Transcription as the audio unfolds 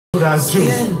What I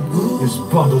do is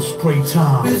bundle spray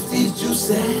time.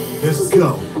 Let's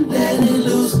go. Let it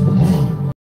loose.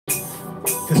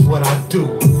 That's what I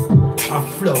do. I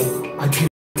flow, I get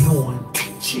on.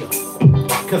 Chill.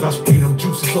 Cause I spray them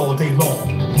juices all day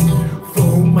long.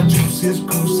 Flow my juices,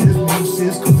 gooses,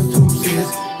 mooses, constitutions.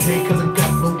 Hey, cause I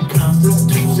got no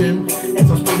constitution.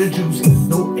 As I spray the juice,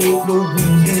 no ain't no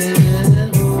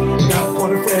losing. Got for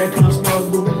the frag, kind of smell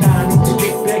Illuminati.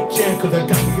 Get back, jack, cause I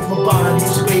got to get my body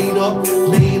straight up,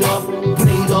 laid up,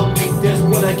 played up. That's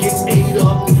what I get ate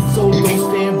up. So don't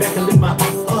stand back and let my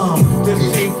just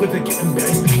same for the getting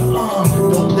back.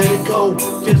 Don't let it go,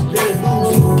 just let it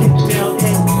loose. Get down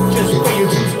and just spray your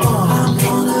juice. I'm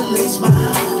gonna lace my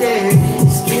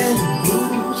skin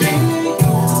loose.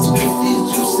 With these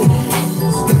juices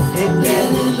and let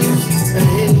it loose.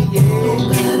 Hey,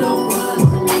 yeah. No matter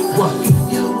what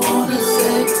you wanna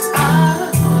say, I'm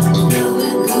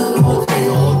feeling good all day.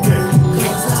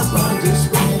 Cause I burn this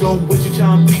way. Don't waste your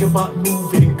time thinking about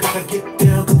moving. Cause I get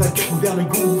down, down and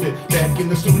grooving. Back in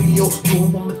the studio,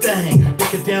 doing one more thing.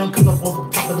 Break it down, cause I'm on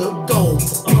top of the dome.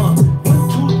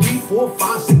 1, 2, 3, 4,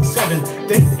 5, 6, 7.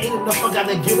 That ain't enough, I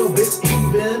gotta get a bit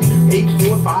even. 8,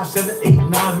 4, 5, 7, 8, 9.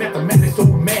 Mathematics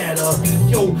don't matter.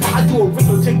 Yo, I do a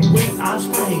arithmetic when I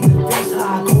spray. That's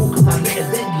how I go, cause I let it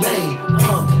lay.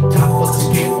 Top of the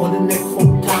skin on the neck,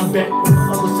 4 times back on the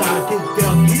other side. Get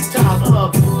down 3 times.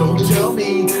 Don't tell me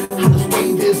how to spray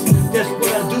this. That's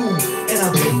what I do, and I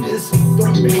play this.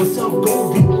 Don't make myself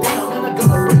go get down, and I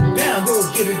gotta break down. Go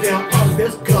get it down,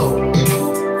 let's go.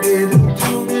 Get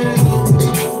into me.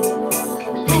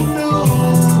 Who knew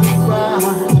I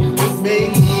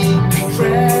made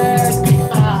track?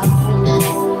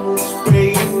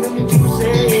 Spraying them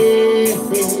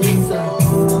juices.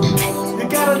 You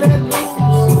gotta let loose.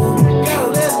 You gotta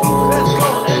let loose. Let's go,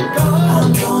 let's go. I'm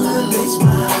gonna lace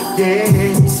my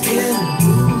skin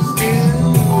loose.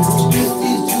 With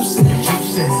these juices.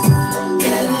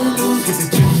 Let it loose. Get the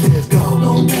juices, go.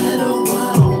 No matter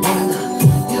what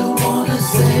you wanna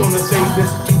say, You wanna say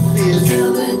this juice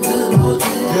feeling good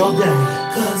all day. day.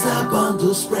 Cause I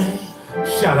bundle spray.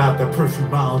 Shout out to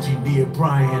Perfumology, Nia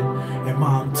Bryan, and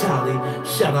Mom Tally.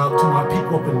 Shout out to my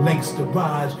people up in Lakes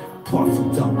Garage,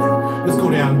 Parfum Dumpling. Let's go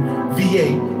down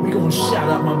VA. We gonna shout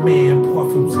out my man,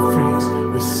 Parfums and Friends,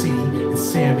 with C and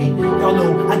Sammy. Y'all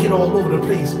know I get all over the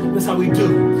place. That's how we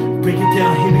do. Break it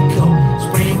down, here we go.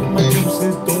 Spraying my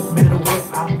juices, don't matter what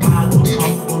I buy.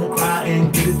 I'm gonna cry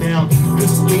and get it down.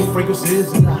 This little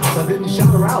fragrances in the house, I didn't shout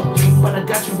her out, but I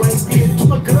got you right here. To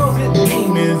my girls at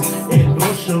Demons and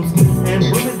Nordstrom's and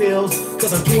Bloomingdale's,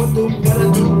 cause I taught them what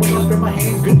I do when I spray my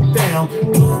hand good down.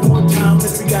 One more time,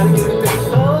 if we gotta get it down.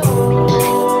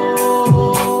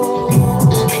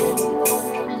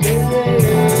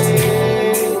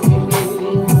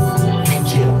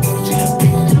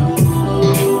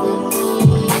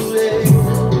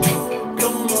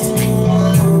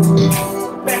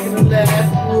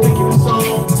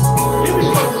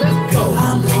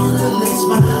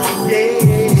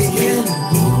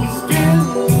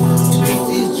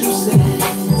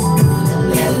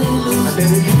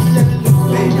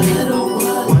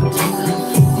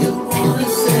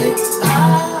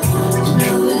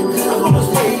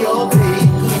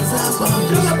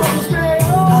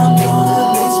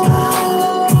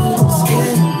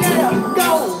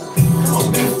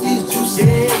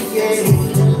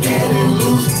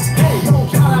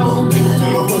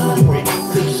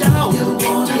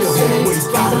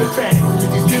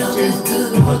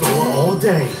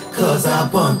 Cause I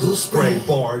bundle spray.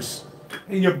 Bars.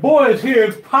 And your boy is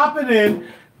here popping in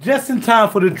just in time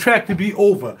for the track to be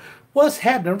over. What's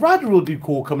happening? RaJuR Deep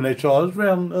Cool coming at y'all. It's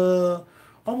around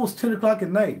almost 10 o'clock at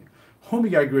night.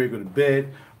 Homie got ready to go to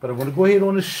bed, but I want to go ahead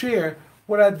on and share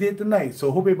what I did tonight.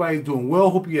 So hope everybody's doing well.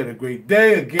 Hope you had a great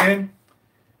day again.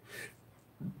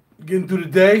 Getting through the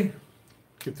day,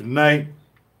 get through the night.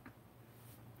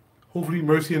 Hopefully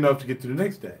mercy enough to get to the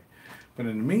next day. But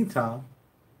in the meantime,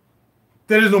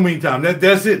 there is no meantime.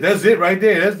 That's it. That's it right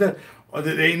there. There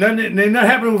ain't nothing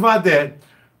happening without that.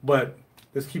 But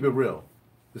let's keep it real.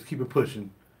 Let's keep it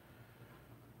pushing.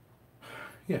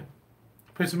 Yeah.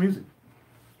 Play some music.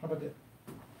 How about that?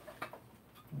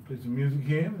 Play some music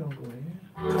here. We're gonna go ahead.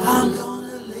 I'm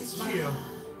gonna lace my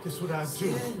This is what I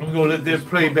do. I'm gonna let that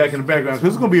play back in the background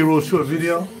because it's gonna be a real short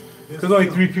video. There's only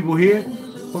 3 people here.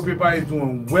 Hope everybody's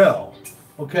doing well.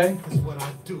 Okay? This is what I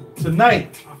do.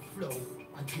 Tonight,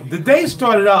 the day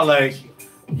started out like,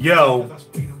 yo,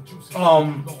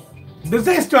 the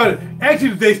day started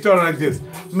like this.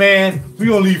 Man, we're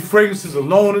gonna leave fragrances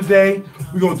alone today.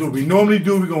 We're gonna do what we normally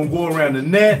do. We're gonna go around the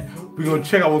net. We're gonna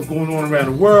check out what's going on around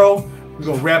the world. We're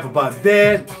gonna rap about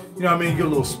that. You know what I mean? Get a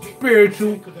little spiritual.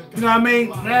 You know what I mean?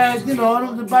 You know,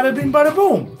 bada bing, bada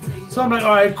boom. So I'm like,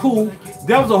 all right, cool.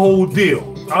 That was a whole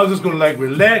deal. I was just gonna like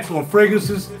relax on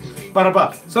fragrances, bada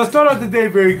bada. So I started out the day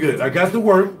very good. I got to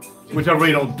work, which I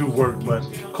really don't do work, but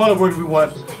call it work if you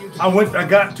want. I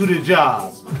got to the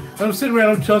job. And I'm sitting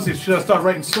around, I'm telling, should I start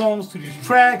writing songs to these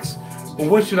tracks? Or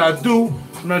what should I do?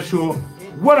 I'm not sure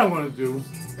what I'm gonna do,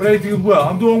 but everything is well.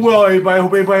 I'm doing well, everybody. I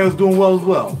hope everybody else is doing well as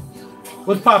well.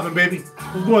 What's poppin', baby?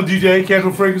 What's going on, DJ?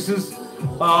 Casual Fragrances,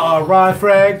 Rod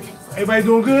Frag. Everybody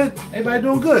doing good? Everybody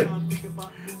doing good.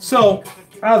 So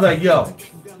I was like, yo,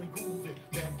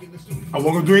 I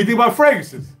wasn't gonna do anything about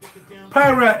fragrances.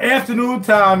 Probably around afternoon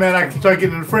time, man, I can start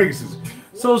getting into fragrances.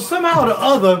 So somehow or the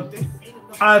other,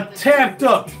 I tapped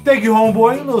up. Thank you,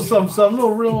 homeboy. A little something, something, a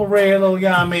little real rare, little, you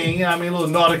know what I mean, a little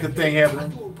Nautica thing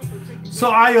happening.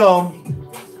 So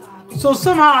so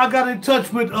somehow I got in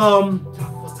touch with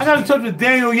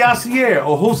Daniel Josier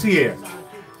or Josier.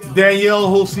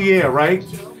 Daniel Josier, right?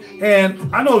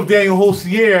 And I know Daniel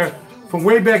Josier from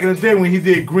way back in the day when he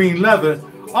did Green Leather.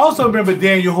 I also remember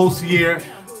Daniel Josier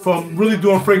from really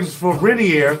doing fragrances for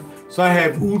Renier. So I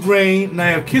have Oud Rain and I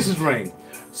have Kisses Rain.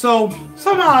 So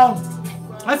somehow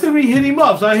I said we hit him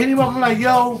up. So I hit him up. I'm like,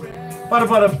 yo, bada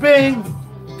bada bing.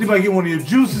 Think I get one of your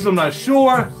juices. I'm not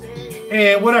sure.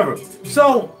 And whatever.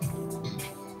 So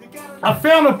I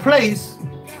found a place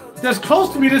that's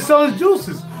close to me that sells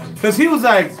juices. Because he was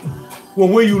like, well,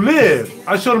 where you live?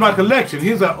 I showed him my collection.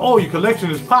 He was like, oh, your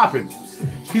collection is popping.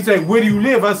 He said, where do you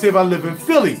live? I said, I live in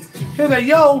Philly. He was like,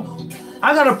 yo,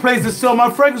 I got a place to sell my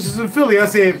fragrances in Philly. I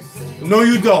said, no,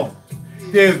 you don't.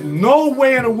 There's no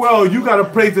way in the world you got a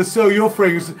place to sell your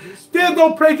fragrances. There's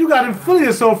no place you got in Philly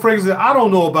to sell fragrances that I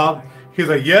don't know about. He's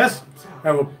like, yes, I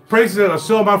have a place that I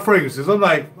sell my fragrances. I'm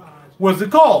like, what's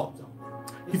it called?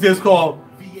 He said, it's called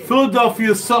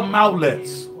Philadelphia Something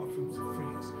Outlets.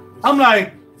 I'm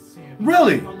like,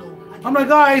 really? I'm like,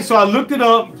 all right. So I looked it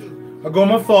up. I go on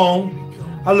my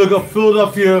phone. I look up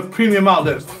Philadelphia Premium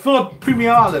Outlets.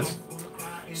 Premium Outlets.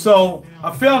 So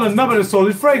I found a number that sold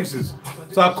these fragrances.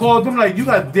 So I called them like, you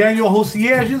got Daniel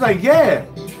Josier? She's like, yeah.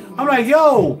 I'm like,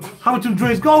 yo, how much them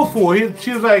drinks go for?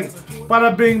 She was like,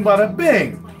 bada bing, bada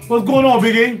bing. What's going on,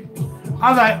 Big E? I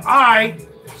was like, all right.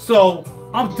 So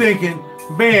I'm thinking,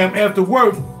 bam, after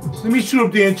work, let me shoot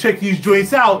up there and check these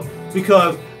joints out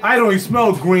because I don't even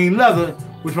smell Green Leather,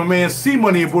 which my man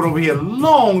C-Money brought over here a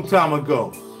long time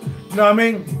ago. You know what I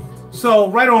mean? So,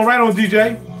 right on,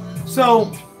 DJ. So,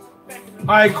 all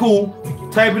right, cool.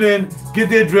 Type it in, get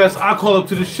the address. I call up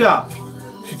to the shop.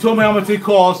 She told me how much they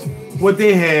cost, what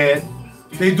they had.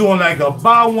 They doing like a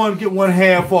buy one, get one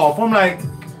half off. I'm like,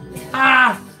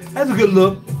 that's a good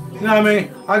look. You know what I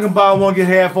mean? I can buy one, get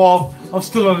half off. I'm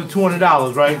still under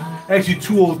 $200, right? Actually,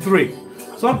 $203.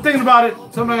 So I'm thinking about it.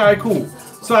 So I'm like, all right, cool.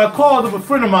 So I called up a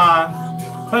friend of mine.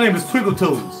 Her name is Twinkle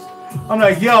Toes. I'm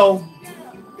like, yo,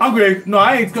 I'm great. No,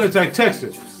 I ain't good. I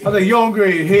texted her. I was like, yo, I'm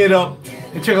ready to head up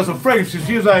and check out some fragrances.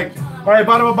 She was like, all right,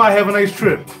 bye, have a nice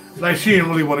trip. Like, she didn't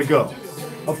really want to go.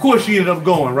 Of course, she ended up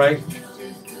going, right?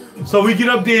 So we get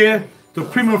up there, the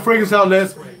Premium Fragrance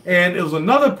Outlets, and it was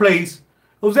another place.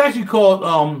 It was actually called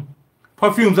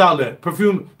Perfumes Outlet.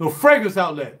 Fragrance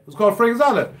Outlet. It was called Fragrance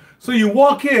Outlet. So you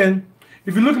walk in.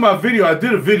 If you look at my video, I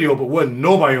did a video, but wasn't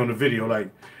nobody on the video.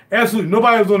 Like, absolutely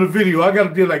nobody was on the video. I got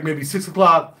up there like maybe 6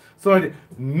 o'clock. So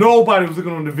nobody was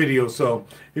looking on the video. So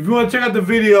if you want to check out the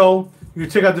video, you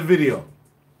can check out the video.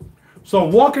 So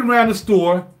I'm walking around the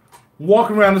store.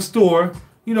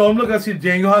 You know, I'm looking, I see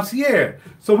Daniel Josier.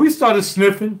 So we started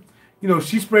sniffing. You know,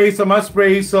 she sprayed some, I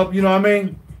sprayed some, you know what I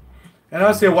mean? And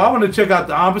I said, well, I want to check out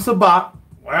the Amba Sabat,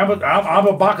 Amba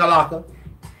Bakalaka,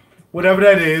 whatever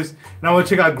that is, and I want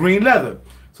to check out Green Leather.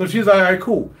 So she's like, all right,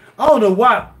 cool. I don't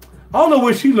know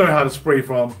where she learned how to spray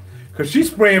from, because she's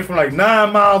spraying from like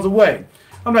 9 miles away.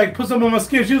 I'm like, put some on my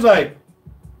skin. She was like,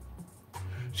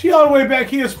 she all the way back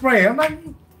here spraying. I'm like,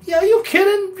 yeah, are you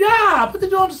kidding? Yeah, put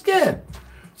the on the skin.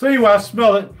 So anyway, I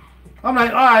smell it. I'm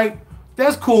like, all right,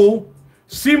 that's cool.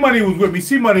 C-Money was with me.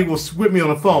 C-Money was with me on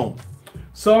the phone.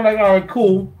 So I'm like, all right,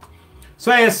 cool.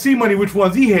 So I asked C-Money which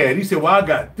ones he had. He said, well, I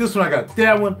got this one, I got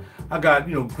that one. I got,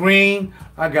 you know, green.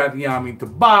 I got the,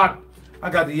 tobacco. I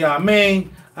got the, I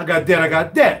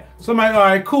got that. So I'm like, all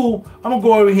right, cool. I'm going to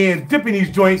go over here and dip in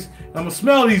these joints. And I'm going to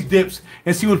smell these dips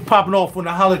and see what's popping off when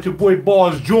I holler at your boy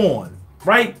Bars John.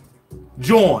 Right?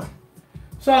 John.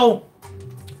 So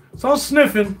I'm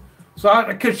sniffing.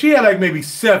 Because she had like maybe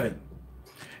 7.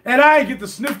 And I get to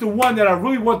sniff the one that I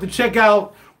really want to check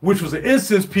out, which was an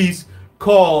incense piece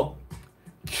called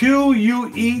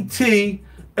Quetlazy,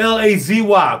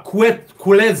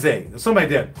 Quetlazy, something like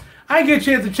that. I didn't get a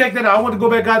chance to check that out. I wanted to go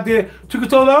back out there. Took a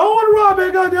toll. Like, I want to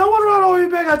ride back out there. I want to ride all the way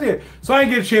back out there. So I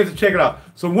didn't get a chance to check it out.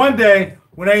 So one day,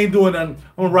 when I ain't doing nothing,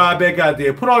 I'm going to ride back out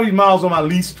there. Put all these miles on my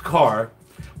leased car.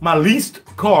 My leased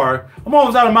car. I'm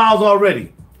almost out of miles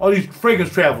already. All these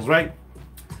fragrance travels, right?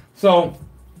 So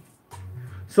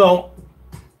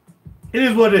it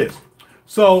is what it is.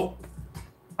 So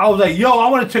I was like, yo, I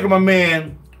want to check out my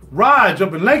man Raj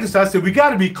up in Lancaster. I said, we got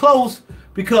to be close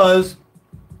because,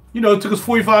 you know, it took us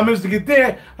 45 minutes to get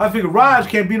there. I figured Raj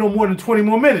can't be no more than 20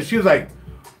 more minutes. She was like,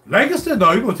 Lancaster?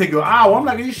 No, you're going to take you an hour. I'm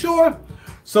like, are you sure?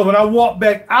 So when I walked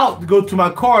back out to go to my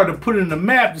car to put it in the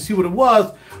map to see what it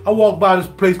was, I walked by this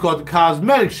place called the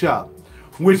Cosmetic Shop,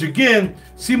 which again,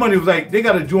 C-Money was like, they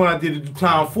got a joint out there to do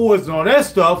Tom Fords and all that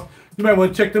stuff. You might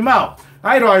want to check them out.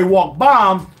 I had already walked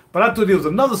by them, but I thought there was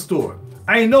another store.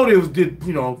 I didn't know there was,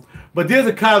 you know, but there's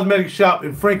a cosmetic shop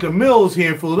in Franklin Mills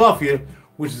here in Philadelphia,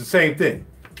 which is the same thing.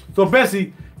 So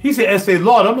Bessie, he said Estee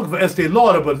Lauder. I'm looking for Estee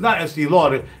Lauder, but it's not Estee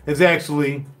Lauder. It's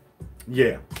actually,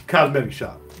 yeah, cosmetic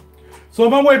shop. So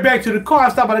on my way back to the car, I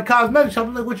stopped by the cosmetic shop.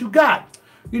 I'm like, what you got?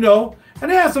 You know,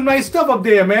 and they had some nice stuff up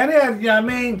there, man. They had, you know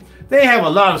what I mean? They have a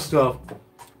lot of stuff,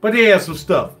 but they had some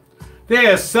stuff. They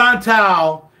had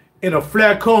Santal in a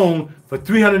flacon for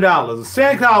 $300. The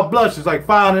Santal blush is like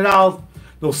 $500.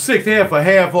 Those 6 they had for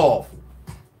half off.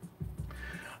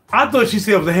 I thought she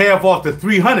said it was a half off to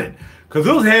 $300. Because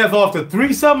it was half off to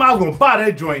 $3 something. I was going to buy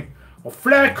that joint. A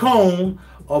flacon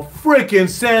of freaking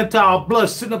Santal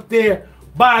blush sitting up there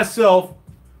by itself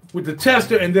with the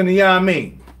tester and then the, you know what I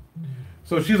mean?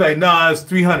 So she's like, nah, it's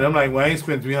 $300. I'm like, well, I ain't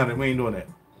spending $300. We ain't doing that.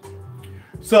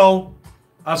 So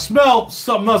I smelled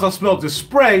something else. I smelled the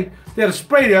spray. They had a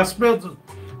spray there.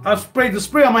 I sprayed the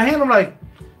spray on my hand. I'm like,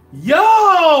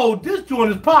 yo, this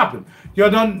joint is popping.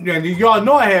 Y'all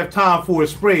know I have Tom Ford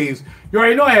sprays. You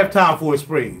already know I have Tom Ford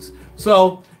sprays.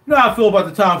 So, you know how I feel about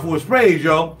the Tom Ford sprays,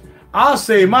 yo. I'll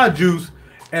save my juice,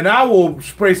 and I will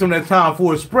spray some of that Tom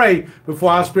Ford spray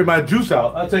before I spray my juice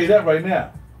out. I'll tell you that right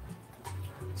now.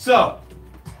 So,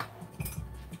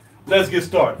 let's get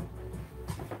started.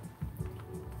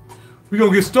 We're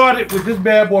going to get started with this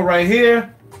bad boy right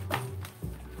here.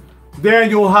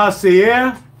 Daniel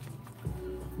Josier.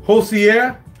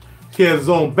 He has his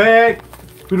own bag.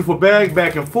 Beautiful bag,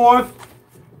 back and forth.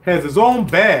 Has his own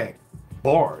bag.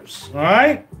 Bars.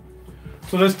 Alright?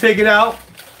 So let's take it out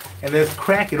and let's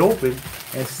crack it open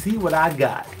and see what I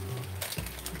got.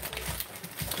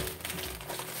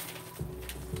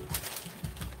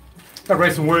 I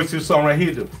write some words to this song right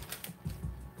here, too.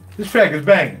 This track is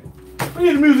banging. I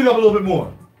need the music up a little bit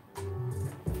more.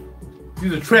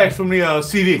 These are tracks from the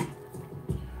CD.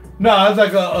 No, it's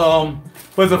like a,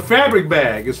 but it's a fabric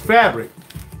bag. It's fabric.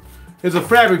 It's a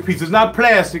fabric piece. It's not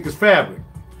plastic. It's fabric.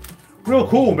 Real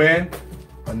cool, man.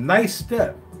 A nice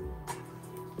step.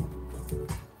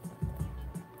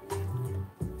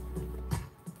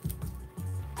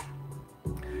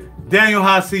 Daniel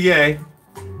Josier.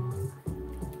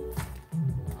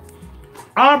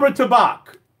 Amber Tabak.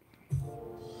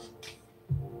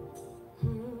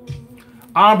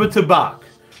 Amber Tabak.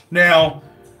 Now,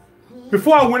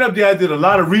 before I went up there, I did a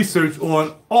lot of research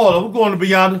on all of them. We're going to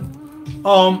Beyond.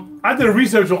 I did a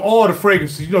research on all the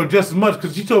fragrances, you know, just as much,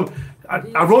 because she told,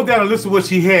 I wrote down a list of what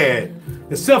she had,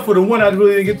 except for the one I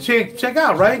really didn't get to check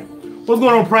out, right? What's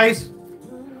going on, price?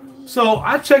 So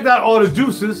I checked out all the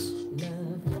juices,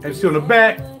 and see on the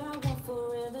back,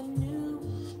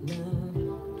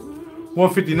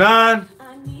 159,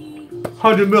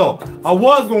 100 mil. I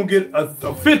was going to get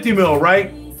a 50 mil,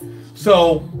 right?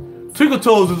 So Twinkle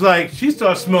Toes was like, she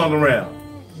started smelling around.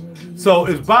 So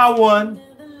it's buy one,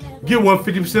 get one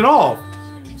 50% off.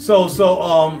 So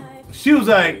she was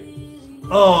like,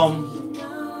 all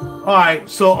right,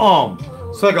 so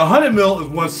like 100 mil is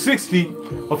 160,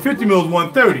 or 50 mil is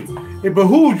 130. It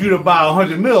behooves you to buy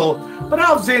 100 mil, but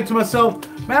I was saying to myself,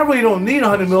 man, I really don't need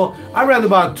 100 mil. I'd rather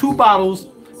buy 2 bottles,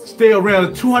 stay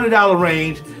around the $200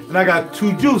 range, and I got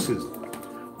 2 juices.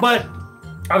 But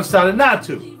I decided not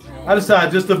to. I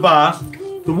decided just to buy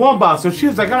the 1 bottle. So she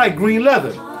was like, I like green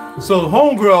leather. So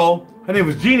homegirl, her name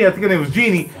was Jeannie, I think her name was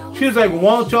Jeannie, she was like, well,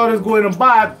 why don't y'all just go ahead and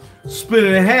buy it, split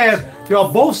it in half,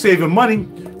 y'all both saving money,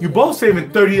 you both saving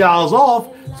 $30 off,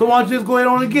 so why don't you just go ahead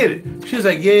on and get it? She was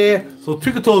like, yeah. So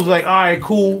Twinkle Toes was like, all right,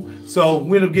 cool. So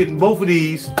we ended up getting both of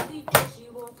these,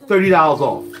 $30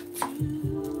 off.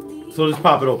 So let's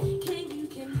pop it open.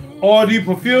 RD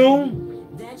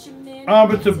Perfume,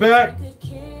 Amber Tabak.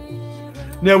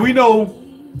 Now we know,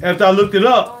 after I looked it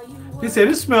up, they said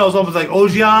it smells almost like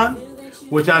Ocean,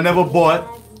 which I never bought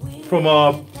from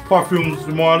Parfums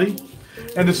de Marly,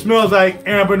 and it smells like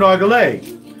Amber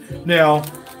Narguilé. Now,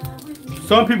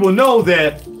 some people know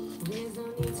that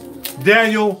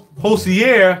Daniel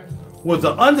Josier was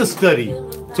an understudy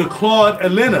to Claude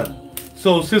Elena.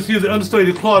 So since he was an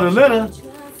understudy to Claude Elena,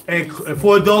 and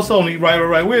for adults only,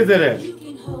 right. Where's that at?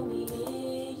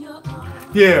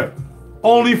 Yeah,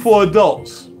 only for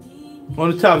adults. On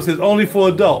the top it says only for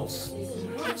adults.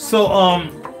 So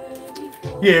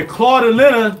yeah, Claude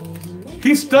Elena,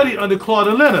 he studied under Claude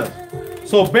Elena.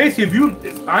 So basically,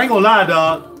 I ain't gonna lie,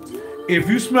 dog, if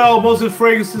you smell most of the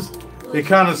fragrances, they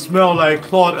kind of smell like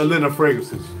Claude Elena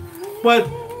fragrances. But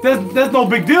that's no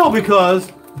big deal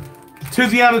because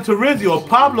Tiziano Terenzi or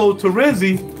Pablo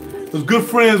Terenzi was good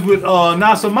friends with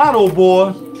Nasamato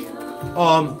boy.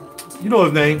 You know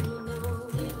his name.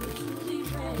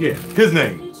 Yeah, his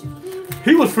name.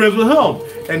 He was friends with him.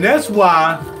 And that's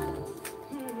why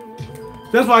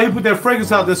he put that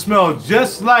fragrance out that smelled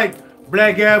just like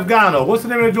Black Afgano. What's the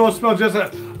name of the joint? Smells just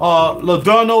like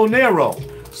Ladorno Nero.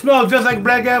 Smells just like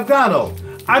Black Afgano.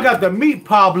 I got to meet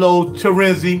Pablo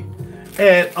Terenzi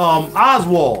at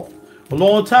Oswald a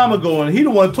long time ago, and he the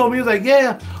one who told me, he was like,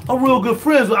 yeah, I'm real good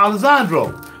friends with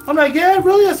Alessandro. I'm like, yeah,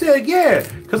 really? I said, yeah.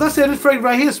 Because I said this fragrance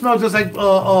right here smells just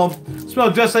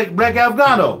like Black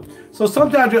Afgano. So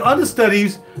sometimes your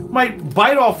understudies might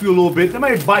bite off you a little bit. They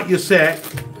might bite your sack.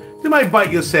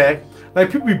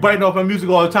 Like people be biting off my music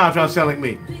all the time trying to sound like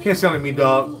me. Can't sound like me,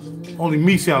 dog. Only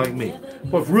me sound like me.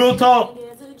 But for real talk,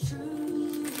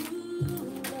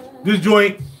 this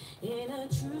joint,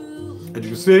 as you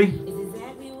can see,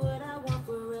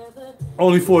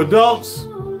 only for adults.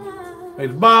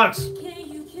 Here's the box,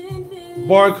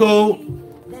 barcode,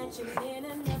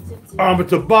 armor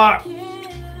to box,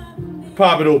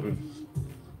 pop it open.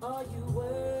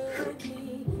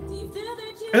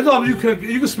 As long as you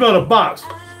can smell the box.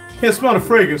 Can't smell the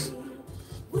fragrance.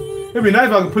 It'd be nice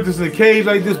if I could put this in a cage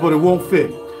like this, but it won't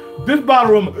fit. This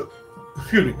bottle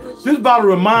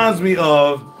reminds me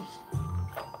of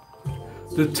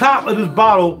the top of this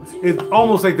bottle is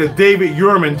almost like the David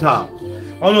Yurman top.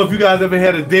 I don't know if you guys ever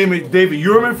had a David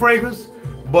Yurman fragrance,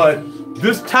 but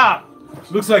this top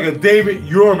looks like a David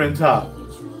Yurman top.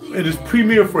 It is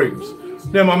premier fragrance.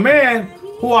 Now my man,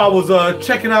 who I was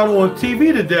checking out on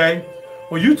TV today,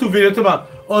 on YouTube video, talking about,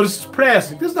 oh, this is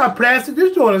plastic. This is not plastic.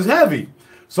 This joint is heavy.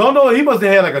 So I know he must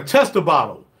have had like a tester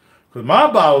bottle. Because my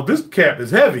bottle, this cap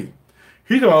is heavy.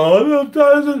 He thought,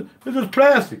 oh, this is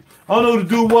plastic. I don't know who the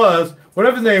dude was.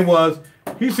 Whatever his name was,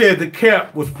 he said the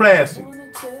cap was plastic.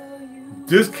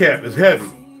 This cap is heavy.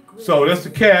 So that's the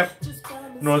cap.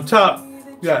 And on top,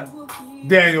 you got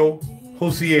Daniel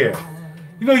Josier.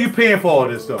 You know you're paying for all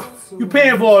this stuff. You're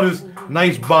paying for all this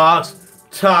nice box,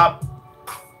 top,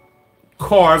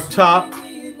 carved top.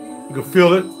 You can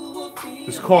feel it.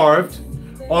 It's carved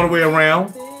all the way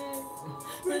around.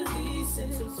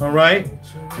 All right.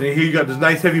 And then here you got this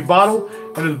nice heavy bottle.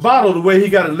 And this bottle, the way he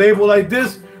got it labeled like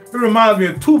this, it reminds me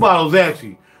of two bottles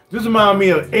actually. This reminds me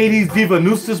of 80s Diva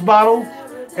Nustis bottle.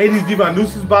 80s Diva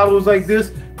Nustis bottle was like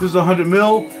this. This is 100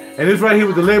 ml. And this right here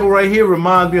with the label right here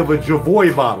reminds me of a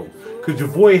Javoy bottle. Because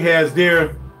Javoy has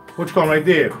their, what you call them right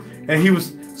there. And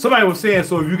somebody was saying,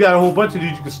 so if you got a whole bunch of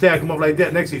these, you can stack them up like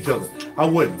that next to each other. I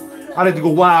wouldn't. I like to go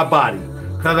wide body.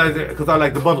 Because I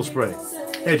like the bundle spray.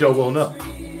 As y'all well know.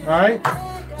 Alright?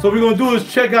 So what we're going to do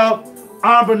is check out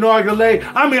Amber Nargileh.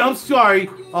 I'm sorry,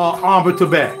 Amber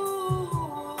Tobacco.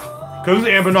 Because it's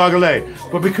Amber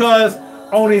Nargileh. But because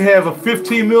I only have a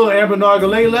 15 ml Amber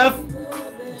Nargileh left,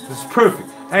 this is perfect.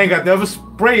 I ain't got to ever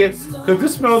spray it because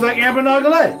this smells like Amber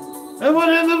Nargileh. That's what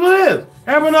it is.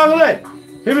 Amber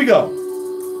Nargileh. Here we go.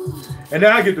 And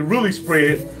now I get to really spray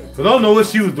it because I don't know what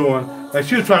she was doing. Like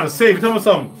she was trying to save it. Tell me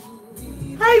something.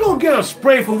 How you going to get a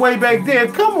spray from way back there?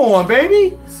 Come on,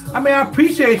 baby. I mean, I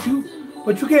appreciate you,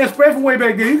 but you can't spray from way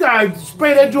back there. You got to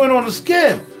spray that joint on the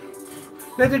skin.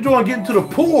 Let that joint get into the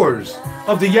pores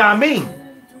of the Yamin.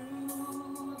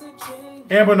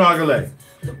 Amber Nargileh.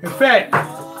 In fact,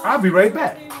 I'll be right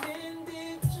back.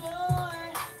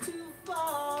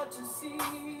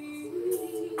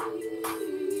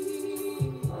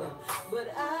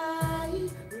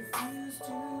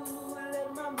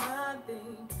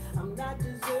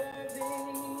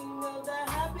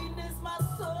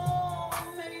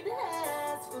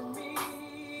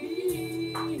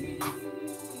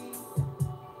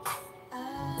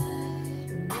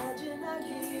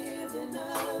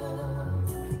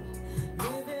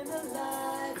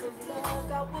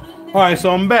 All right,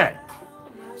 so I'm back.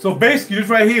 So basically, this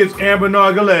right here is Amber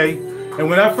Nargileh. And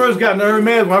when I first got into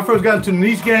Hermes, when I first got into the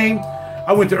niche game,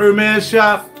 I went to Hermes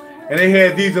shop, and they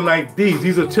had these in like these.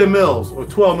 These are 10 mils or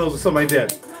 12 mils or something like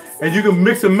that. And you can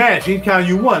mix and match any kind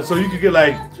you want. So you can get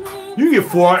like, you can get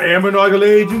 4 Amber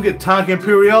Nargileh, you can get Tonka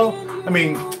Imperial. I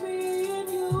mean,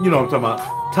 you know what I'm talking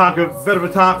about. Tonka,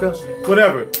 veteran Tonka,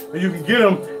 whatever. And you can get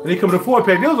them, and they come in a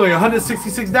 4-pack. They was only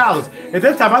 $166. At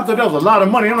that time, I thought that was a lot of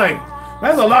money. I'm like,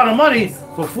 that's a lot of money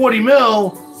for 40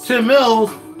 mil, 10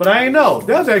 mils, but I ain't know.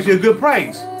 That's actually a good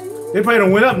price. They probably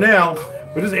done went up now,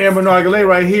 but this is Amber Nargile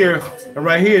right here, and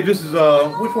right here, this is,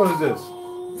 which one is this?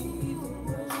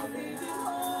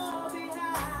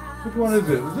 Which one is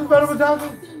this? Is this veteran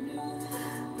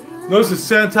Tonka? No, this is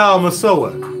Santal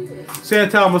Masoa.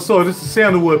 Santal Masoa, this is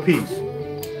sandalwood piece.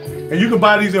 And you can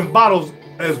buy these in bottles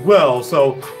as well.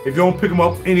 So if you don't pick them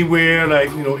up anywhere, like,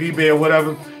 you know, eBay or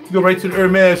whatever, you go right to the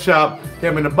Hermes shop, they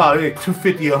have them in the bottle, they're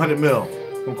 $250 or $100 mil.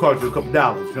 It's gonna cost you a couple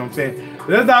dollars, you know what I'm saying? But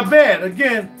that's not bad.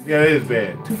 Again, yeah, it is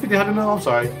bad. $250, $100 mil, I'm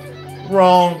sorry.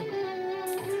 Wrong.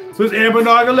 So it's Amber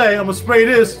Nargile. I'm gonna spray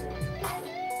this.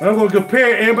 And I'm gonna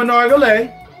compare Amber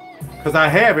Nargile, because I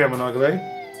have Amber Nargile.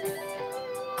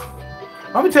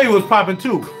 I'm gonna tell you what's popping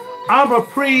too. Amber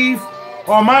Preve,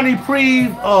 Armani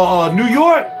Preve, New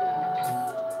York.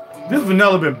 This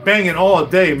vanilla been banging all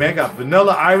day, man. Got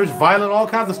vanilla, Irish, violet, all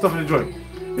kinds of stuff in the joint.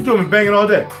 This joint been banging all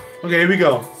day. Okay, here we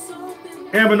go.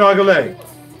 Amber Nargile.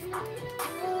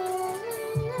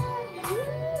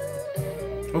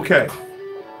 Okay.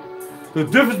 The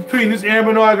difference between this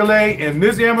Amber Nargile and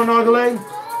this Amber Nargile,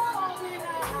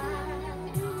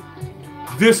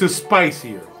 this is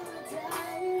spicier.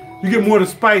 You get more of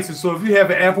the spices. So if you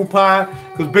have an apple pie,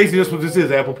 because basically that's what this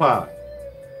is, apple pie.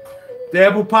 The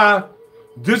apple pie,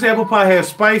 this apple pie has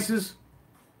spices.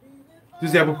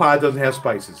 This apple pie doesn't have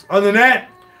spices. Other than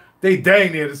that, they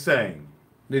dang near the same.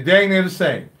 They dang near the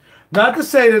same. Not to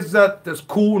say that's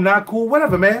cool, not cool,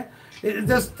 whatever, man.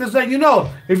 That's like, you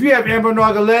know, if you have Amber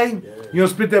Nargile, you don't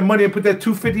spend that money and put that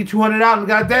 $250, $200 out and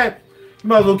got that, you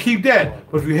might as well keep that.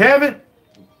 But if you have it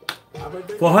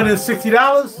for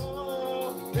 $160,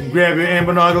 you grab your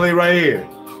Amber Nargile right here.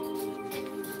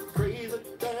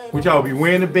 Which I will be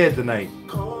wearing to bed tonight.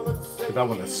 Because I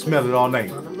want to smell it all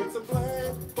night.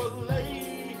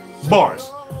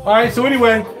 Bars. Alright, so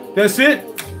anyway, that's it.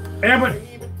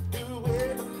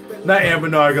 Not Amber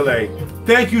Nargile.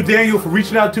 Thank you, Daniel, for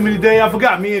reaching out to me today. I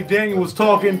forgot me and Daniel was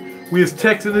talking. We was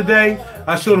texting today.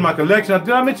 I showed him my collection. Did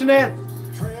I mention that?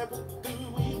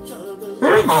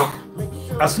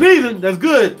 I sneezing. That's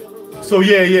good. So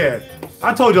yeah.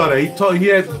 I told y'all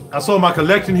that. I saw my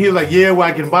collection. He was like, yeah, where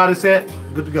I can buy this at.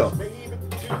 Good to go.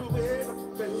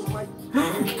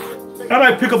 I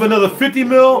might pick up another 50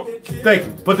 mil. Thank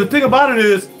you. But the thing about it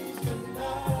is,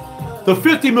 the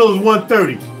 50 mil is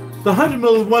 130. The 100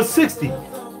 mil is 160.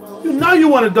 You know you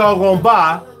want a doggone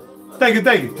buy. Thank you.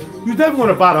 You definitely want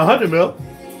to buy the 100 mil.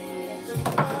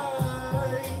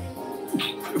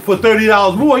 For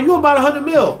 $30 more, you want to buy the 100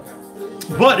 mil.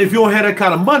 But if you don't have that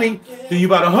kind of money, then you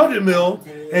buy the 100 mil,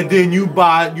 and then you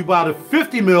buy the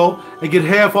 50 mil and get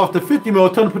half off the 50 mil.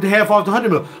 Tell them to put the half off the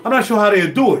 100 mil. I'm not sure how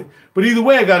they'll do it, but either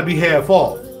way, it got to be half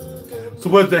off. So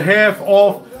whether the half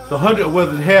off the 100 or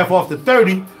whether it's half off the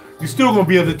 30, you're still gonna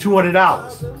be under $200.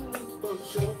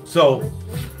 So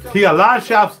he got a lot of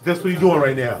shops. That's what he's doing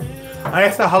right now. I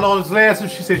asked her how long this lasts, and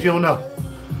she said she don't know.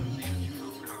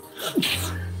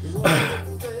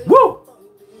 Woo!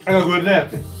 I gotta go to the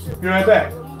napkin. Be right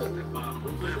back.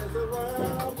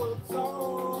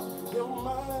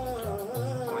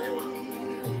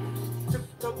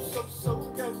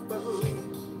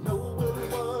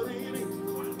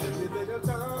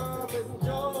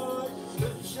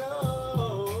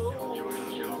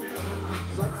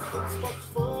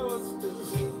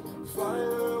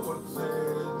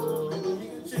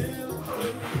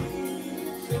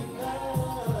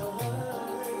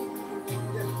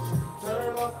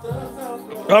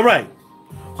 All right,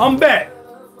 I'm back,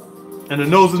 and the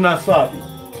nose is not soggy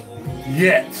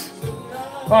yet.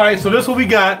 All right, so that's what we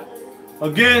got.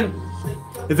 Again,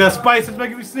 is that spice that's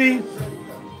making me sneeze?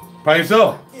 Probably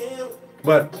so,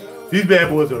 but these bad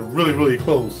boys are really, really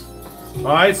close. All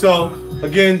right, so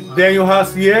again, Daniel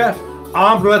Josier,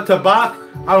 Ambre Tabac.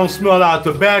 I don't smell a lot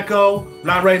of tobacco,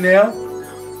 not right now.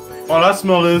 All I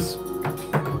smell is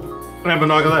Amber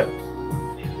Nargile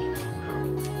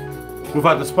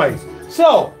without the spice.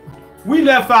 So, we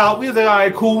left out. We was like, all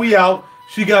right, cool, we out.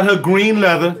 She got her green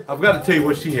leather. I forgot to tell you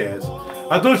what she has.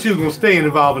 I thought she was going to stay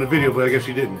involved in the video, but I guess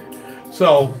she didn't.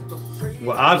 So,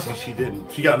 well, obviously she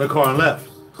didn't. She got in the car and left.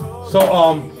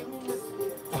 So,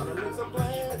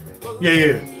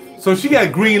 yeah. So she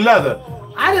got green leather.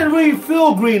 I didn't really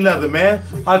feel green leather, man.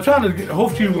 I was trying to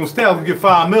hope she was going to stay out and get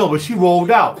 5 mil, but she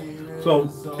rolled out. So,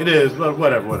 it is,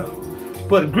 whatever.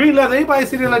 But green leather, anybody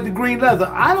say they like the green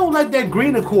leather? I don't like that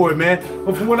green Accord, man.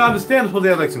 But from what I understand, it's supposed to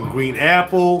have like some green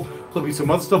apple, supposed to be some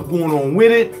other stuff going on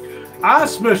with it. I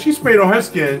smell, she sprayed on her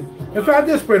skin. In fact, I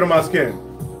did spray it on my skin.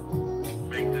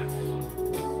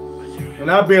 And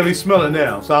I barely smell it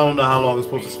now, so I don't know how long it's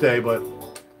supposed to stay, but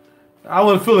I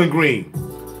wasn't feeling green.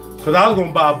 Because I was going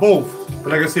to buy both.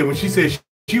 But like I said, when she said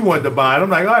she wanted to buy it,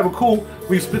 I'm like, all right, well, cool.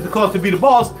 We split the cost to be the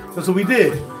boss. That's what we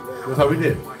did. That's how we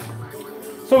did.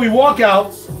 So we walk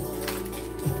out,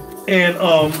 and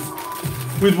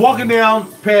we was walking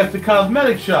down past the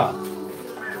cosmetic shop.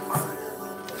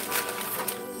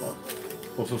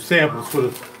 For some samples for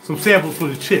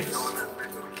the chicks.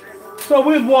 So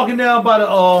we was walking down by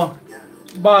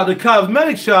the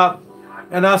cosmetic shop,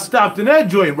 and I stopped in that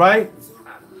joint, right?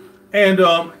 And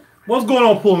what's going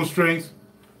on, pulling strings?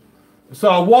 So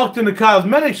I walked in the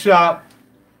cosmetic shop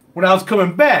when I was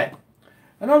coming back,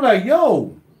 and I'm like,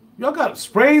 yo, y'all got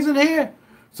sprays in here?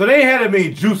 So they had that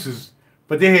many juices,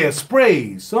 but they had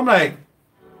sprays. So I'm like,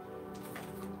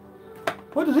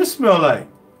 what does this smell like?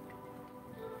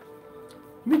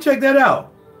 Let me check that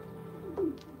out.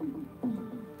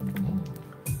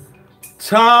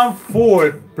 Tom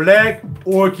Ford Black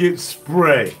Orchid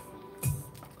Spray.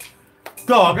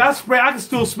 Dog, I can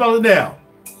still smell it now.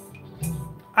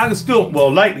 I can still,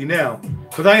 well, lightly now,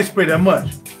 because I ain't sprayed that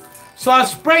much. So I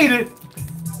sprayed it,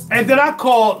 and then I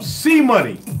called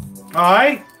C-Money, all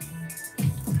right?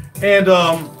 And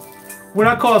when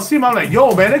I called C-Money, I'm like,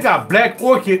 yo, man, they got Black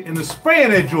Orchid in the spray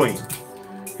in that joint.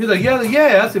 He's like,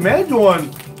 yeah. I said, man,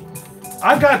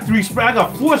 I got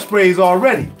 4 sprays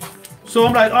already. So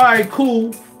I'm like, all right,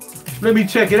 cool. Let me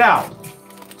check it out.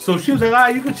 So she was like, all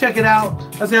right, you can check it out.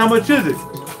 I said, how much is it?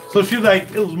 So she was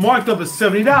like, it was marked up at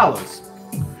 $70.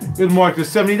 It was marked at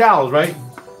 $70, right?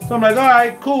 So I'm like, all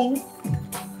right, cool.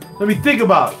 Let me think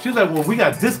about it. She was like, well, we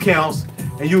got discounts,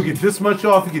 and you get this much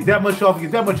off, you get that much off, you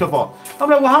get that much off. I'm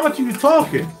like, well, how much are you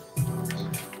talking?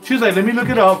 She was like, let me look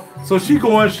it up. So she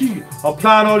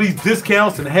applying all these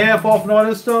discounts and half off and all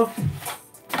this stuff.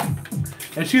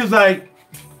 And she was like,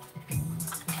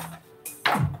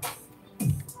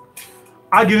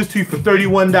 I'll give this to you for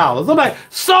 $31. I'm like,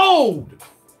 sold!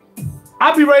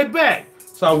 I'll be right back.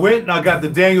 So I went and I got the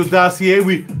Daniel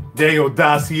Dossier. Daniel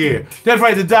Dossier. That's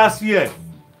right, the Dossier.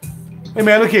 Hey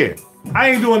man, look here. I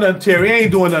ain't doing nothing, Terry. I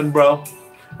ain't doing nothing, bro.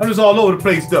 I'm just all over the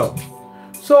place though.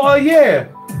 So yeah.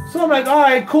 So I'm like, all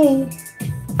right, cool.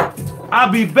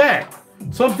 I'll be back.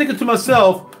 So I'm thinking to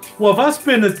myself, well, if I'm gonna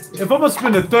spend the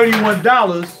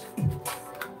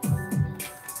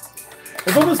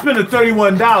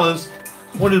 $31,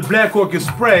 on this Black Orchid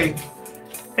spray,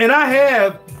 and I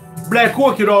have Black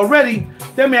Orchid already,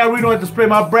 that means I really don't have to spray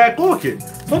my Black Orchid.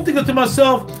 So I'm thinking to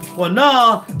myself, well,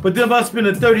 nah, but then if I spend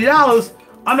the $30,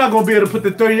 I'm not gonna be able to put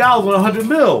the $30 on 100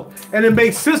 mil. And it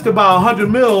makes sense to buy 100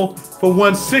 mil for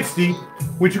 160,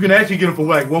 which you can actually get them for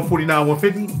like 149,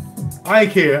 150. I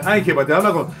ain't care about that. I'm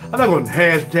not gonna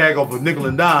hashtag off a nickel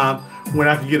and dime when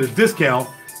I can get a discount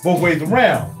both ways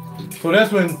around. So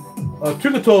that's when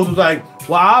Trigger Toes was like,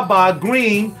 well, I'll buy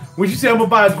green. When she said I'm gonna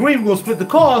buy green, we're gonna split the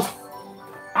cost.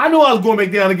 I knew I was gonna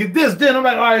make down to get this. Then I'm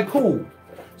like, all right, cool.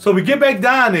 So we get back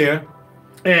down there,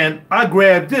 and I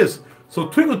grabbed this. So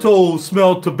Twinkle Toes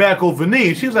smelled tobacco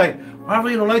vanilla. She was like, I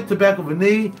really don't like tobacco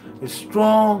vanilla. It's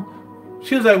strong.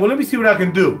 She was like, well, let me see what I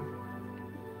can do.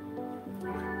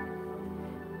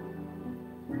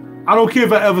 I don't care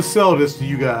if I ever sell this to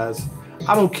you guys.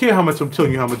 I don't care how much I'm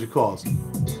telling you how much it costs.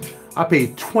 I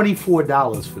paid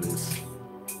 $24 for this.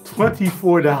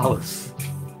 $24.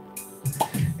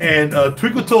 And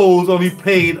Twinkle Toes only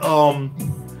paid,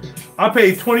 I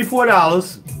paid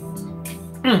 $24.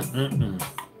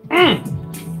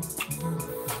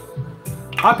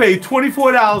 I paid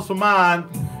 $24 for mine,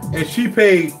 and she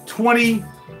paid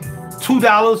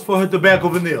 $22 for her tobacco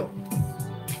vanilla.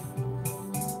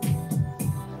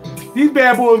 These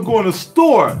bad boys go in the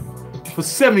store for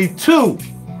 $72.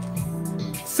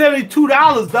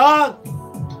 $72, dog.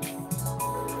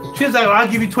 She's like, I'll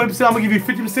give you 20%, I'm gonna give you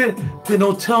 50%. Then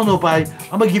don't tell nobody,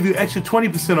 I'm gonna give you extra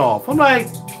 20% off. I'm like,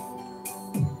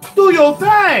 do your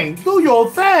thing,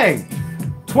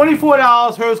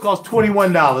 $24, hers cost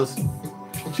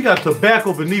 $21. She got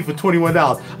tobacco vanilla for $21.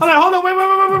 I'm like, hold on,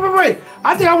 wait.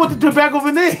 I think I want the tobacco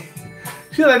vanilla.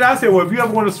 She's like, I said, well, if you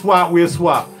ever want to swap, we'll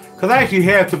swap. Because I actually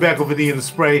had tobacco vanilla in the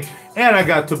spray, and I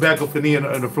got tobacco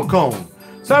vanilla in the flacon.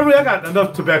 So I got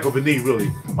enough tobacco vanilla,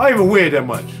 really. I don't even wear it that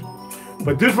much.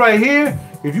 But this right here,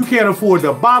 if you can't afford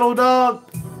the bottle, dog,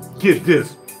 get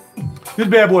this. This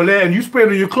bad boy lasts, and you spray it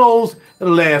on your clothes,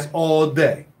 it'll last all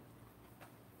day.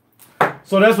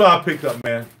 So that's what I picked up,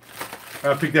 man.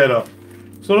 I picked that up.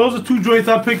 So those are 2 joints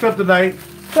I picked up tonight.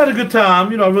 Had a good time.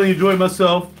 You know, I really enjoyed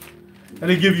myself. And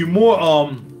they give you more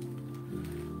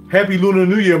Happy Lunar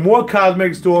New Year, more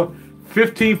cosmetic store,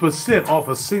 15% off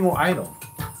a single item.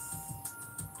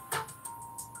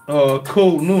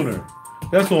 Code Lunar.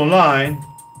 That's online.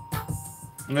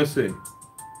 Let's see.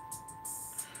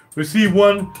 Receive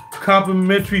 1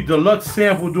 complimentary deluxe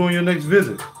sample during your next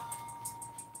visit.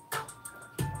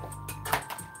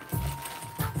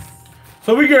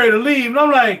 So we get ready to leave, and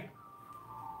I'm like,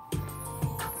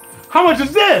 how much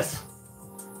is this?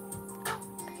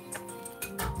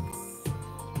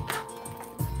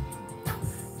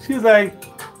 She's like,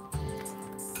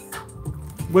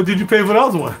 what did you pay for the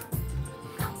other one?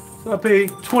 So I paid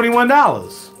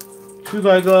 $21. She was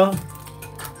like,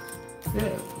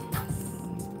 yeah.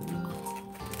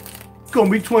 Gonna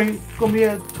be at $21.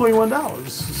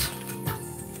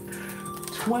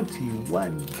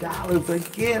 $21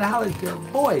 again. How is your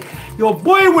boy? Your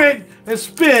boy went and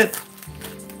spent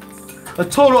a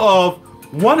total of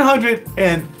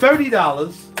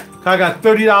 $130. I got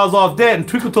 $30 off that, and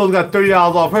Twinkle Toes got $30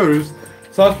 off hers.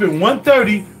 So I spent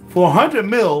 $130 for 100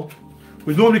 mil,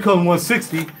 which normally comes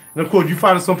 $160. And of course, you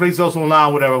find it someplace else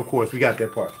online, whatever. Of course, we got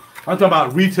that part. I'm talking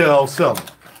about retail selling.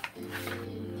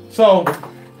 So,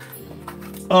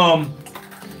 I'm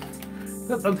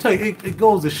telling you, it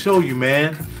goes to show you,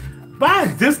 man.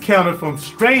 Buying discounted from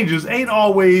strangers ain't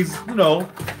always,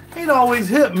 ain't always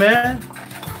hip, man.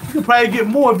 You can probably get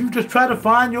more if you just try to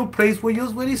find your place where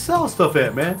they sell stuff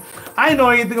at, man. I ain't know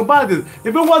anything about this. If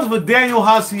it wasn't for Daniel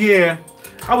Josier,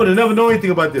 I would have never known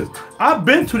anything about this. I've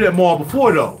been to that mall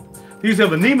before, though. They used to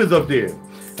have a Neiman's up there.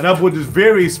 And I bought this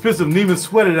very expensive Neiman's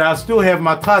sweater that I still have in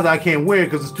my closet. I can't wear it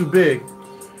because it's too big.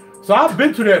 So I've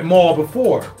been to that mall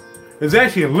before. It's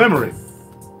actually in Limerick.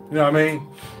 You know what I mean?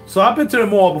 So I've been to the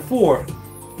mall before.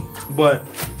 But,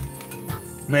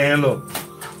 man, look.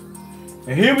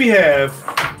 And here we have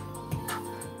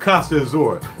Costa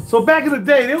Azul. So back in the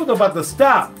day, they was about to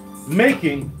stop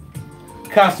making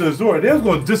Costa Azul. They was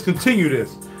going to discontinue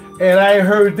this. And I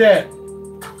heard that.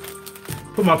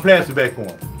 Put my plastic back on.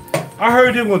 I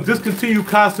heard they were going to discontinue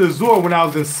Costa Azul when I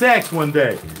was in Saks one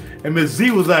day. And Ms.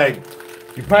 Z was like,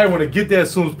 you probably want to get that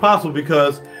as soon as possible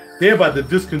because they're about to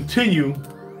discontinue.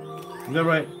 Is that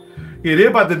right? Yeah, they're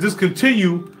about to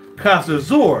discontinue Costa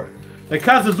Azul. And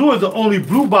Costa Azul is the only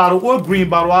blue bottle or green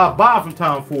bottle I buy from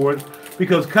Tom Ford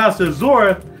because Costa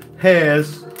Azul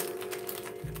has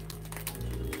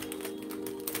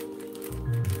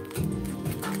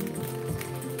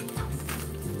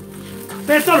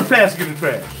man, throw the plastic in the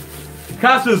trash.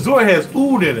 Costa Azul has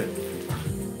oud in it.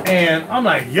 And I'm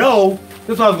like, yo,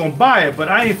 this why I was gonna buy it, but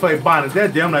I ain't like buying it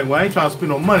that day. I'm like, well, I ain't trying to spend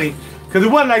no money. Because it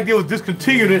wasn't like they was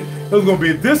discontinuing it. It was gonna be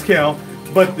a discount.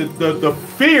 But the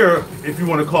fear, if you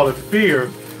want to call it fear,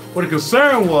 what the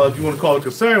concern was, you want to call it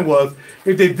concern was,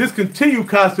 if they discontinue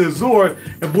Costa Azul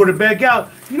and brought it back out,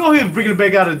 he was bringing it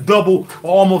back out at double,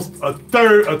 or almost a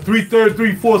third, a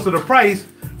three-fourths of the price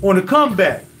on the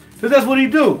comeback. Because that's what he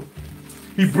do.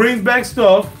 He brings back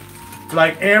stuff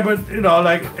like Amber,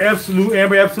 like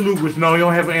Amber Absolute, which no, you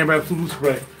don't have an Amber Absolute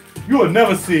spray. You will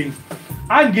never see,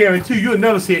 I guarantee you'll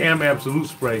never see an Amber Absolute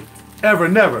spray. Ever,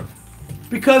 never.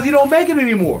 Because he don't make it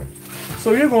anymore.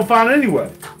 So you're going to find it anyway.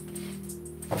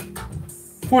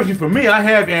 Fortunately for me, I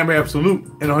have Amber Absolute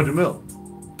in 100 mil.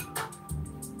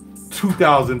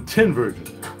 2010 version.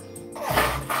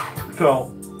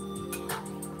 So,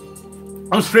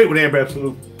 I'm straight with Amber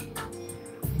Absolute.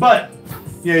 But,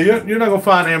 yeah, you're not going to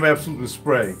find Amber Absolute in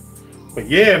spray. But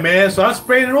yeah, man, so I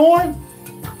sprayed it on.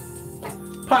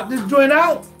 Pop this joint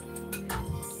out.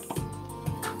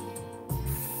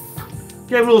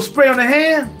 Gave a little spray on the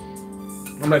hand.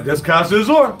 I'm like, that's Costa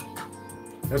Azul.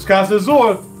 That's Costa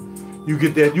Azul. You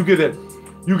get that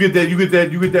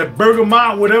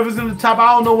bergamot, whatever's in the top.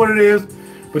 I don't know what it is.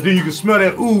 But then you can smell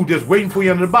that oud just waiting for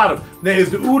you under the bottom. Now, is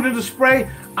the oud in the spray?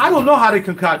 I don't know how they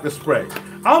concoct the spray.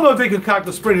 I don't know if they concoct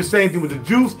the spray the same thing with the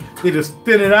juice. They just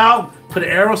thin it out, put an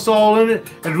aerosol in it,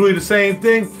 and really the same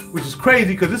thing, which is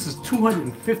crazy because this is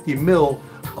 250 mil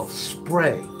of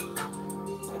spray.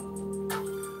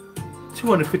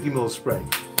 250 mil of spray.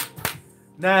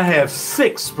 Now I have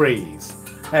 6 sprays.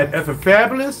 I have Effin'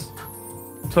 Fabulous,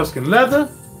 Tuscan Leather,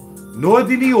 Noir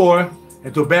de Dior,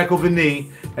 and Tobacco Vanille.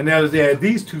 And now let's add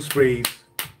these 2 sprays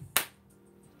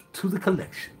to the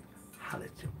collection. Holla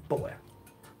at your boy.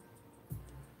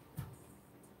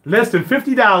 Less than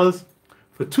 $50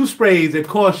 for 2 sprays that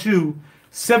cost you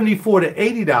 $74 to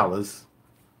 $80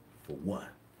 for 1.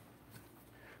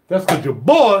 That's because your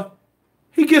boy,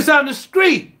 he gets out in the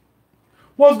street.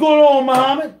 What's going on,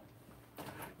 Muhammad?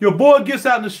 Your boy gets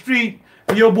out in the street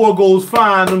and your boy goes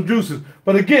find them juices.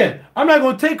 But again, I'm not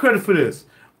going to take credit for this.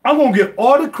 I'm going to give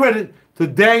all the credit to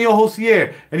Daniel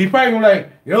Josier. And he probably going to be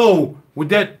like, yo, with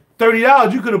that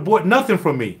 $30, you could have bought nothing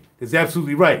from me. It's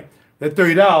absolutely right. That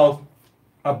 $30,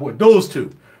 I bought those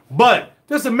 2. But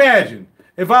just imagine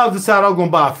if I decide I was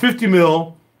gonna buy 50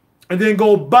 mil and then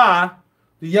go buy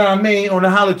the Young Main on the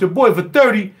Holler at Your Boy for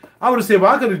 30, I would have said,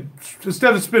 well, I could have,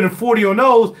 instead of spending 40 on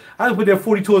those, I could put that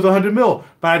 40 towards 100 mil.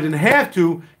 But I didn't have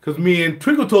to because me and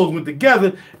Twinkle Toes went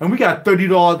together and we got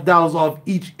 $30 off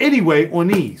each anyway on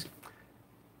these.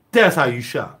 That's how you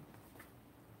shop.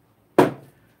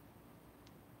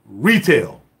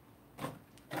 Retail.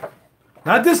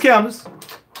 Not discounters.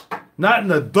 Not in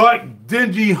the dark,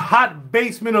 dingy, hot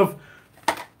basement of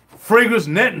Fragrance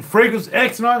Net and Fragrance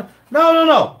X and all.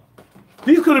 No.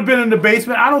 These could have been in the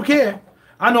basement. I don't care.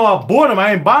 I know I bought them.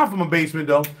 I ain't buying from a basement,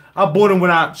 though. I bought them when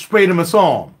I sprayed them and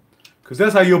saw them. Because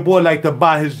that's how your boy like to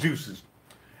buy his juices.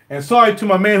 And sorry to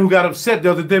my man who got upset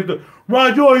the other day.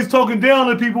 RaJuR, he's talking down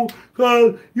to people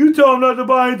because you tell him not to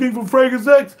buy anything from Fragrance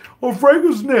X or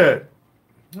Fragrance Net.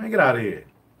 Man, get out of here.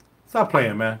 Stop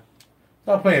playing, man.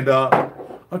 Stop playing, dog.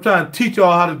 I'm trying to teach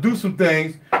y'all how to do some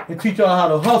things and teach y'all how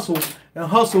to hustle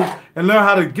and learn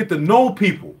how to get to know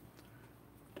people.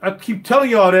 I keep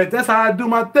telling y'all that. That's how I do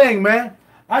my thing, man.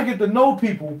 I get to know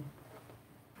people.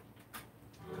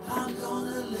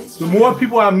 The more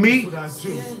people I meet,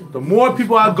 the more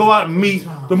people I go out and meet,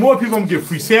 the more people I'm gonna get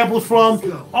free samples from.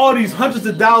 All these hundreds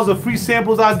of dollars of free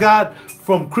samples I got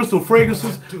from Crystal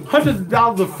Fragrances, hundreds of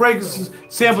dollars of fragrances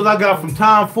samples I got from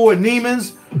Tom Ford,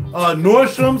 Neiman's,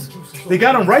 Nordstrom's. They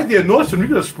got them right there, Nordstrom. You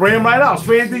can just spray them right out.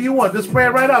 Spray anything you want. Just spray it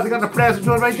right out. They got the plastic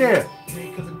joint right there.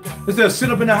 Instead of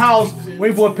sitting up in the house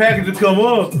waiting for a package to come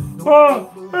up.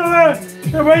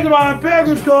 They're waiting for a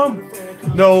package come.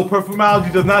 No,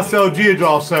 Perfumology does not sell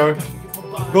RaJuR, sir.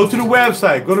 Go to the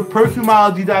website. Go to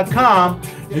Perfumology.com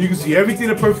and you can see everything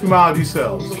that Perfumology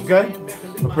sells. Okay?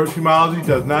 But Perfumology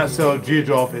does not sell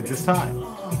RaJuR at this time.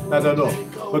 Not at all.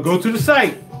 But go to the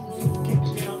site.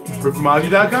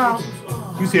 Perfumology.com.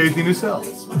 You see everything they sell.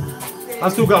 I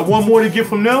still got one more to get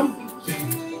from them.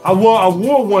 I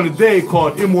wore one today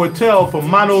called Immortel from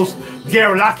Manos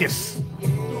Garilakis.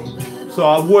 So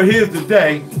I wore his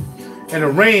today, and the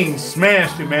rain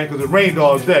smashed it, man, because it rained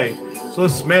all day. So it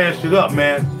smashed it up,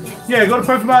 man. Yeah, go to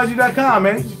Perfumology.com,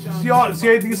 man. See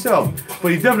everything yourself.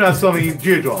 But he's definitely not selling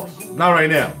RaJuR. Not right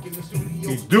now.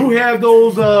 He do have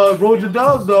those RaJuR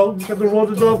Doves, though. He got the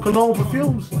RaJuR Dove cologne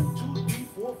perfumes.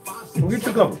 Go get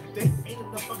your couple.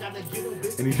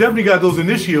 And he definitely got those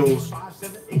initials.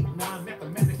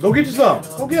 Go get you some.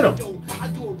 Go get them.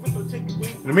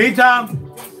 In the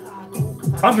meantime,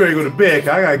 I'm ready to go to bed.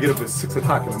 I gotta get up at 6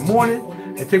 o'clock in the morning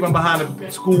and take my behind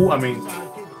the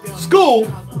school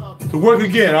to work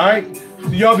again, all right? So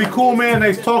y'all be cool, man.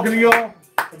 Nice talking to y'all.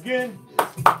 Again,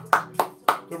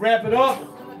 to wrap it up,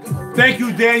 thank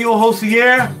you, Daniel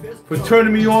Josier, for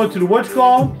turning me on to the what's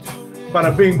called.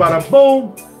 Bada bing, bada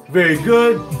boom. Very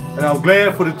good. And I'm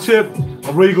glad for the tip.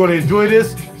 I'm really going to enjoy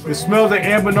this. It smells like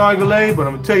amber nargile, but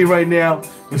I'm going to tell you right now,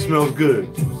 it smells good.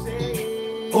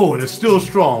 Oh, and it's still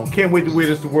strong. Can't wait to wear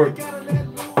this to work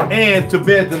and to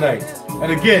bed tonight.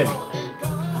 And again,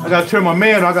 I got to turn my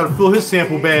man on. I got to fill his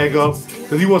sample bag up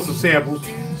because he wants some samples.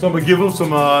 So I'm going to give him some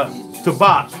to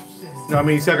box. You know what I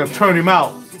mean? So I can turn him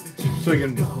out so he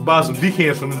can buy some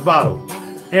decants from his bottle.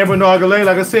 Amber nargile,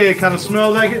 like I said, it kind of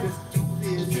smells like it.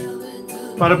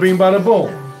 Bada bing, bada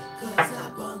boom.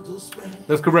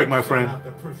 That's correct, my friend.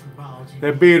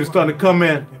 That beard is starting to come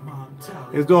in.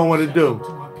 It's doing what it do.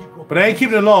 But I ain't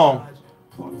keeping it long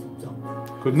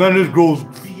because none of this grows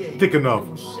thick enough.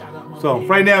 So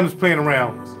right now I'm just playing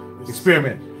around,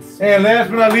 experiment. And last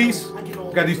but not least,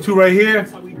 got these two right here.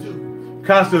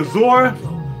 Costa Azura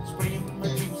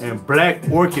and Black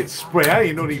Orchid Spray. I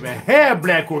didn't know they even had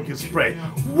Black Orchid Spray.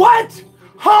 What?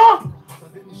 Huh?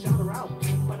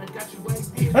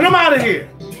 And I'm out of here.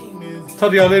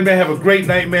 Tell y'all later, man. Have a great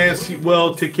night, man. Sleep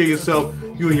well. Take care of yourself,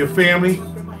 you and your family.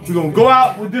 We're going to go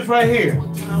out with this right here.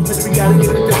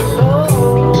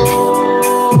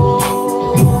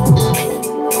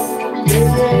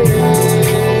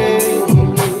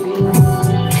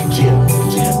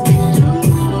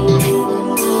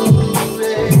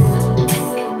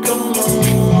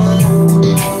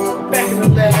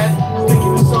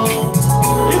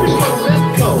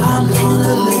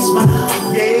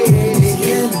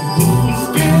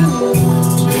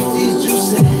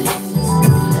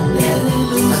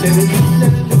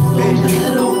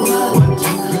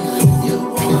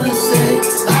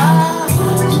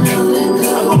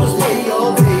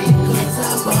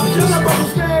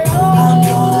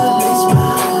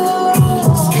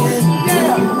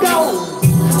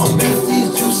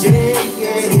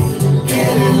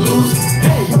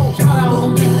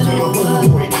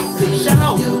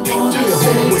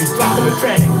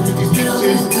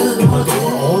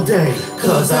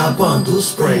 Cause I bundle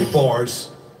spray bars.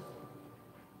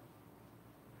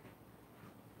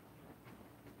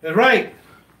 That's right.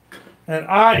 And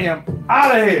I am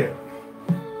out of here.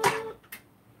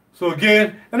 So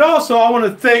again, and also I want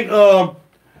to thank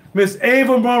Miss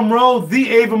Ava Monroe, the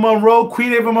Ava Monroe,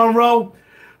 Queen Ava Monroe,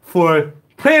 for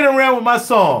playing around with my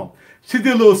song. She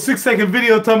did a little 6-second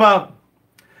video talking about,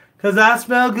 cause I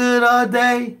smell good all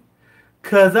day,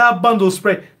 cause I bundle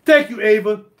spray. Thank you,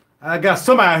 Ava. I got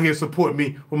somebody out here supporting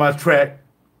me with my track.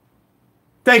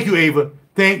 Thank you, Ava.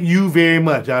 Thank you very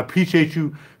much. I appreciate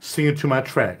you singing to my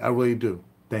track. I really do.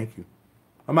 Thank you.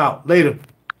 I'm out. Later.